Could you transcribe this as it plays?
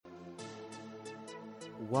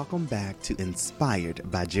Welcome back to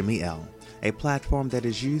Inspired by Jimmy L, a platform that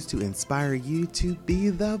is used to inspire you to be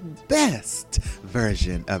the best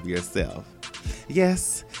version of yourself.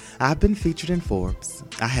 Yes, I've been featured in Forbes.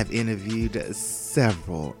 I have interviewed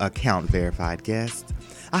several account-verified guests.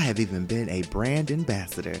 I have even been a brand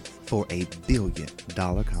ambassador for a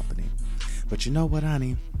billion-dollar company. But you know what,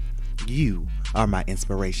 honey? You are my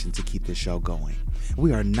inspiration to keep this show going.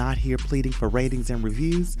 We are not here pleading for ratings and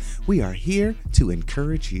reviews. We are here to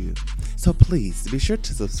encourage you. So please be sure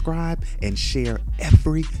to subscribe and share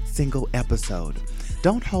every single episode.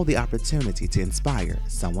 Don't hold the opportunity to inspire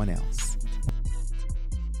someone else.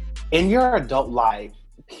 In your adult life,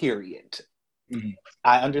 period,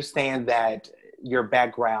 I understand that your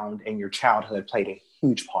background and your childhood played a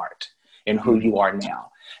huge part in who you are now.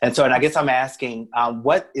 And I guess I'm asking,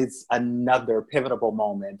 what is another pivotal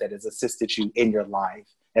moment that has assisted you in your life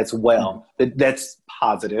as well? That's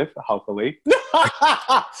positive, hopefully,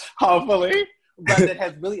 hopefully, but that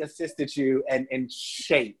has really assisted you and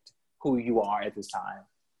shaped who you are at this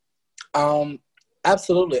time?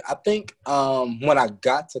 Absolutely. I think when I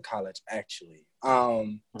got to college, actually,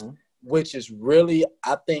 which is really,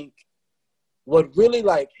 I think, what really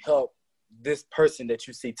helped this person that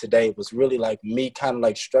you see today was really me kind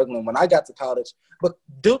of struggling when I got to college, but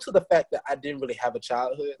due to the fact that I didn't really have a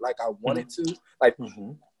childhood like I wanted to,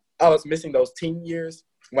 I was missing those teen years.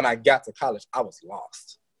 When I got to college, I was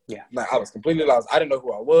lost. Yeah. I was completely lost. I didn't know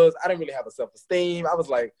who I was. I didn't really have a self-esteem. I was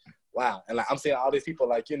like, wow. And I'm seeing all these people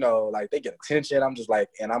they get attention. I'm just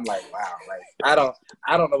and I'm like, wow, I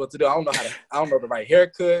don't know what to do. I don't know the right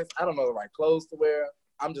haircuts. I don't know the right clothes to wear.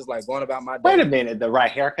 I'm just going about my day. Wait a minute, the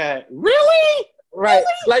right haircut? Really? Right.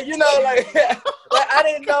 I didn't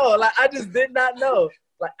know. I just did not know.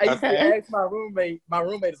 I used to ask my roommate. My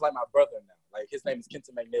roommate is like my brother now. His name is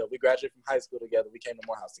Kenton McNeil. We graduated from high school together. We came to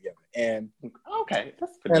Morehouse together. And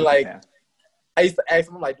that's pretty good. I used to ask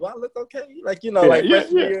him, do I look okay?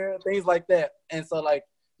 Freshman year, things like that. And so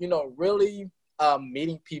really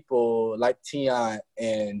meeting people like Tion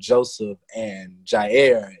and Joseph and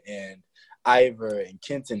Jair and Ivor and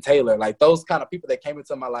Kenton Taylor, those kind of people that came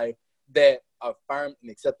into my life that affirmed and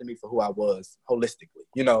accepted me for who I was holistically.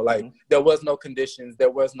 There was no conditions, there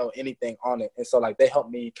was no anything on it. And so they helped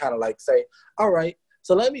me kind of say, all right,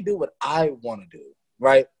 so let me do what I want to do,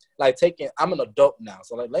 right? I'm an adult now.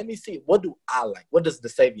 So let me see, what do I like? What does the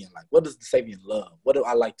Savian like? What does the Savian love? What do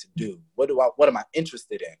I like to do? What am I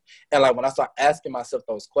interested in? And when I start asking myself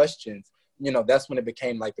those questions, that's when it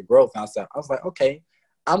became the growth. I was like, okay,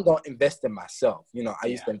 I'm going to invest in myself. I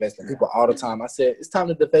used to invest in people all the time. I said, it's time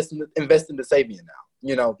to invest in the Savian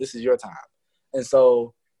now. This is your time. And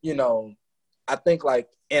so, I think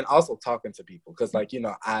and also talking to people because I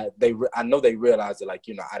know they realize that I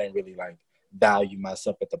didn't really value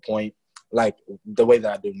myself at the point, the way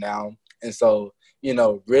that I do now. And so,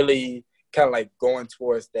 really kind of going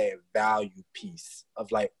towards that value piece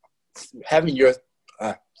of having your,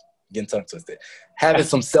 getting tongue twisted, having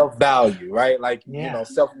some self-value, right?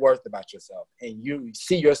 Self-worth about yourself. And you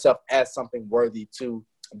see yourself as something worthy to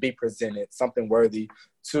be presented, something worthy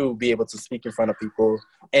to be able to speak in front of people.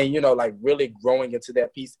 And, really growing into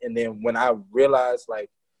that piece. And then when I realized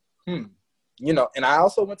and I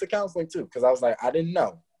also went to counseling too, because I was I didn't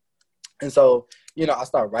know. And so, I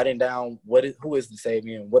started writing down who is the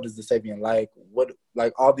Savian? What is the Savian like? What,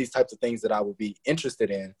 all these types of things that I would be interested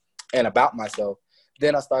in and about myself.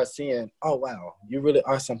 Then I started seeing, oh, wow, you really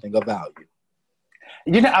are something of value.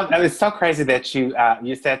 It's so crazy that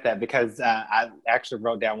you said that because I actually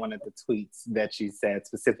wrote down one of the tweets that you said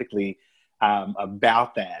specifically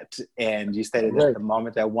about that. And you stated that the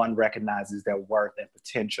moment that one recognizes their worth and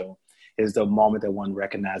potential is the moment that one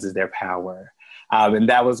recognizes their power. And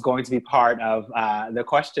that was going to be part of the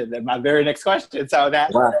question, my very next question. So that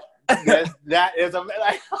is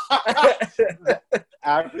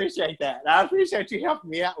I appreciate that. I appreciate you helping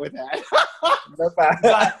me out with that.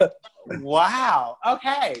 But, wow.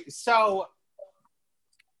 Okay. So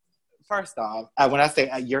first off, when I say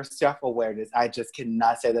your self-awareness, I just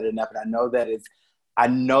cannot say that enough. And I know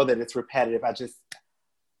that it's repetitive.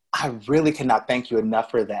 I really cannot thank you enough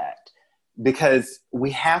for that, because we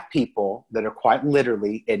have people that are quite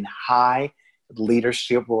literally in high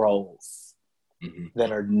leadership roles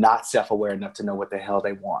that are not self-aware enough to know what the hell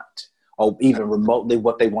they want, or even remotely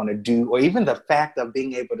what they want to do, or even the fact of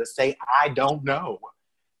being able to say, I don't know.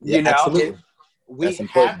 Absolutely. We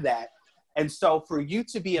have that. And so for you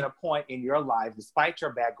to be at a point in your life, despite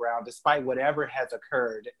your background, despite whatever has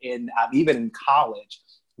occurred even in college,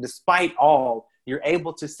 despite all, you're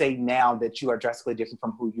able to say now that you are drastically different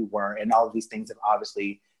from who you were. And all of these things have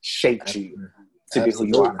obviously shaped you to be who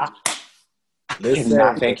you are. Listen,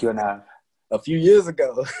 cannot thank you enough. A few years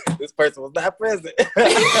ago, this person was not present.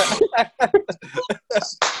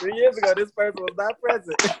 3 years ago, this person was not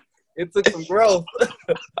present. It took some growth.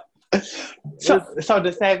 So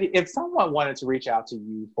DeSavvy, if someone wanted to reach out to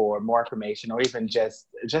you for more information or even just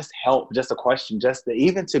help, just a question,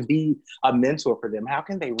 even to be a mentor for them, how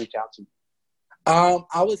can they reach out to you?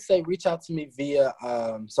 I would say reach out to me via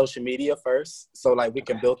social media first, so like we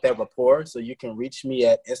can build that rapport. So you can reach me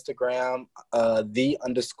at Instagram,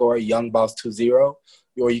 _YoungBoss20,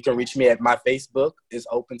 or you can reach me at my Facebook. Is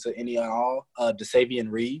open to any and all. Dacavian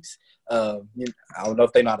Reeves. I don't know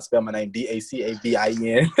if they know how to spell my name.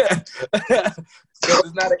 Dacabin.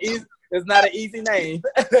 It's not an easy name.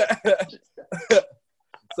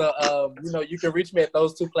 So you can reach me at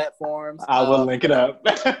those two platforms. I will link it up.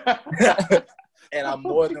 And I'm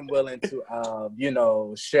more than willing to,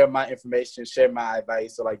 share my information, share my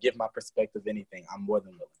advice, or like give my perspective, anything. I'm more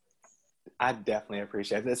than willing. I definitely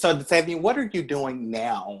appreciate it. So, DeSavvy, what are you doing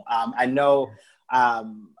now? I know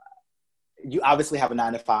you obviously have a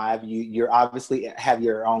 9-to-5. You obviously have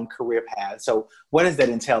your own career path. So, what does that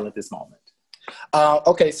entail at this moment?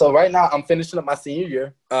 Okay, so right now I'm finishing up my senior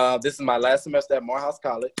year. This is my last semester at Morehouse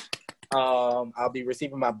College. I'll be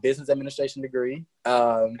receiving my business administration degree.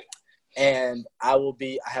 And I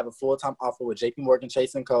have a full-time offer with JP Morgan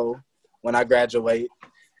Chase & Co. when I graduate.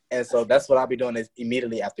 And so that's what I'll be doing is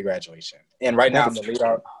immediately after graduation. And right now I'm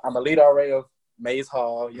a lead RA of Mays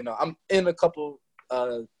Hall. I'm in a couple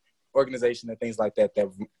organizations and things like that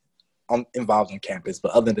I'm involved on campus.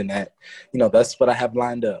 But other than that, that's what I have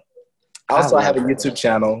lined up. Also, I have a YouTube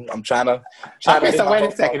channel. I'm trying to. Okay, so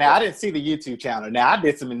wait a second. Now, I didn't see the YouTube channel. Now, I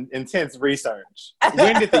did some intense research.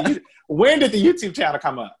 When did the YouTube channel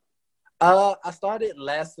come up? I started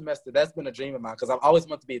last semester. That's been a dream of mine because I've always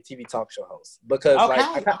wanted to be a TV talk show host. Because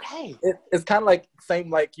it's kind of like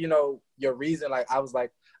same like your reason. Like I was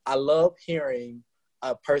like I love hearing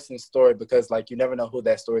a person's story because like you never know who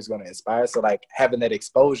that story is going to inspire. So like having that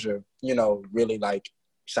exposure, really like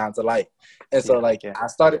shines a light. And so I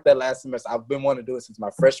started that last semester. I've been wanting to do it since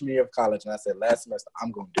my freshman year of college, and I said last semester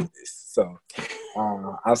I'm going to do this. So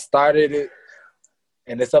I started it.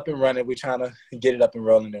 And it's up and running. We're trying to get it up and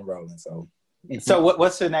rolling. So,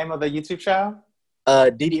 what's the name of the YouTube channel?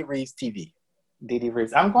 DD Reeves TV. DD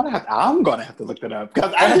Reeves. I'm gonna have to look that up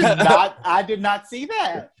because I did not see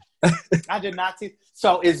that. I did not see.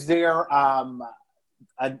 So, is there I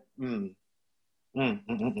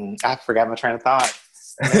forgot my train of thought.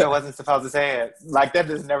 I wasn't supposed to say it. Like that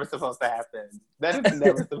is never supposed to happen. That is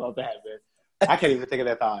never supposed to happen. I can't even think of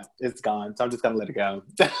that thought. It's gone. So I'm just going to let it go.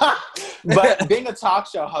 But being a talk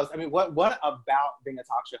show host, I mean, what about being a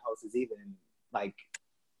talk show host is even like,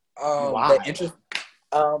 why?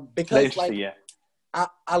 Because like,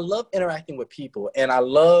 I love interacting with people and I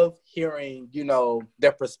love hearing,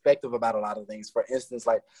 their perspective about a lot of things. For instance,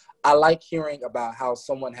 like I like hearing about how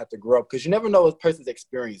someone had to grow up because you never know a person's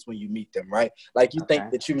experience when you meet them, right? Like you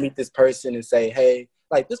think that you meet this person and say, hey,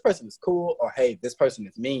 like this person is cool or hey, this person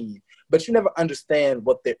is mean, but you never understand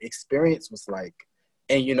what their experience was like.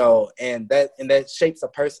 And, and that shapes a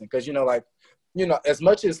person. Cause as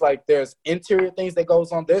much as like there's interior things that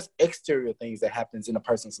goes on, there's exterior things that happens in a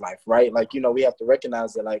person's life, right? Like, we have to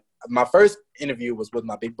recognize that like my first interview was with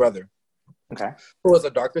my big brother, who was a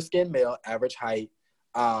darker skinned male, average height.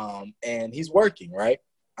 And he's working, right?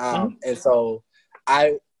 And so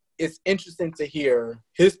it's interesting to hear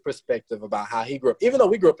his perspective about how he grew up. Even though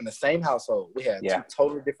we grew up in the same household, we had two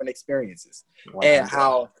totally different experiences. 100%. And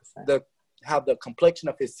how the complexion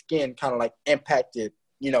of his skin kind of like impacted,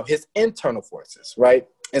 his internal forces, right?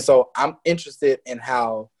 And so I'm interested in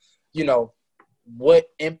how, what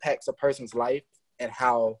impacts a person's life and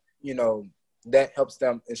how, that helps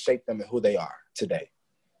them and shape them and who they are today.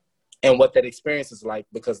 And what that experience is like,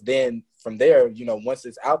 because then from there, once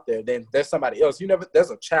it's out there, then there's somebody else. There's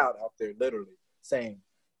a child out there literally saying,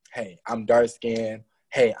 hey, I'm dark skinned.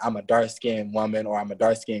 Hey, I'm a dark skinned woman or I'm a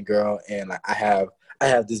dark skinned girl. And like, I have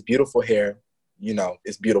this beautiful hair,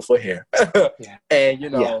 it's beautiful hair. And,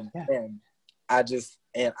 and I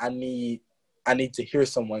need to hear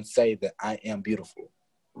someone say that I am beautiful,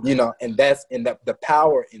 and the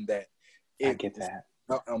power in that. I get that.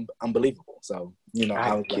 Unbelievable. So,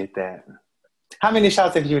 I get that. How many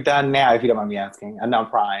shots have you done now, if you don't mind me asking? I know I'm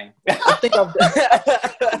prying. I think I've done.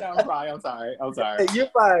 No, I'm prying. I'm sorry. You're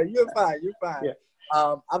fine. Yeah.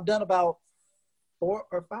 I've done about 4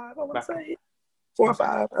 or 5, I want to say. 4 or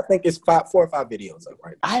 5. I think it's 4 or 5 videos up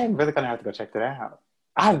right now. I am really going to have to go check that out.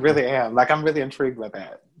 I really am. Like, I'm really intrigued by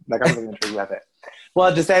that.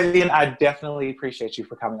 Well, Jasavian, I definitely appreciate you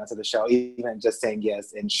for coming onto the show, even just saying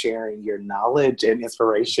yes and sharing your knowledge and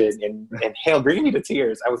inspiration and hell, bringing me to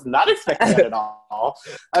tears. I was not expecting that at all.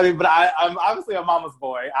 I mean, but I'm obviously a mama's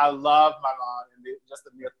boy. I love my mom, and just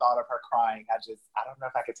the mere thought of her crying, I don't know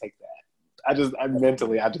if I could take that. I just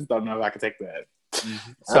don't know if I could take that.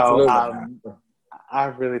 Mm-hmm. So I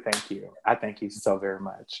really thank you. I thank you so very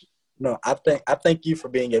much. No, I thank you for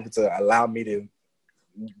being able to allow me to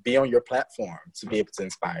be on your platform to be able to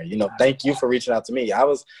inspire. You know, thank you for reaching out to me. I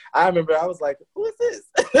remember I was like, who is this?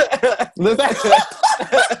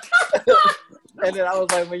 And then I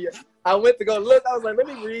was like, I went to go look, I was like, let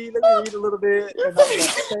me read a little bit. And I was like,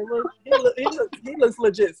 okay, look, he looks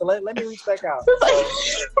legit. So let me reach back out.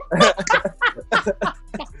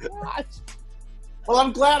 Well,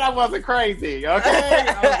 I'm glad I wasn't crazy, okay?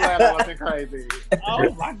 I'm glad I wasn't crazy.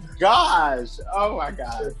 Oh, my gosh.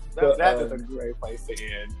 That is a great place to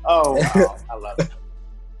end. Oh, wow. I love it.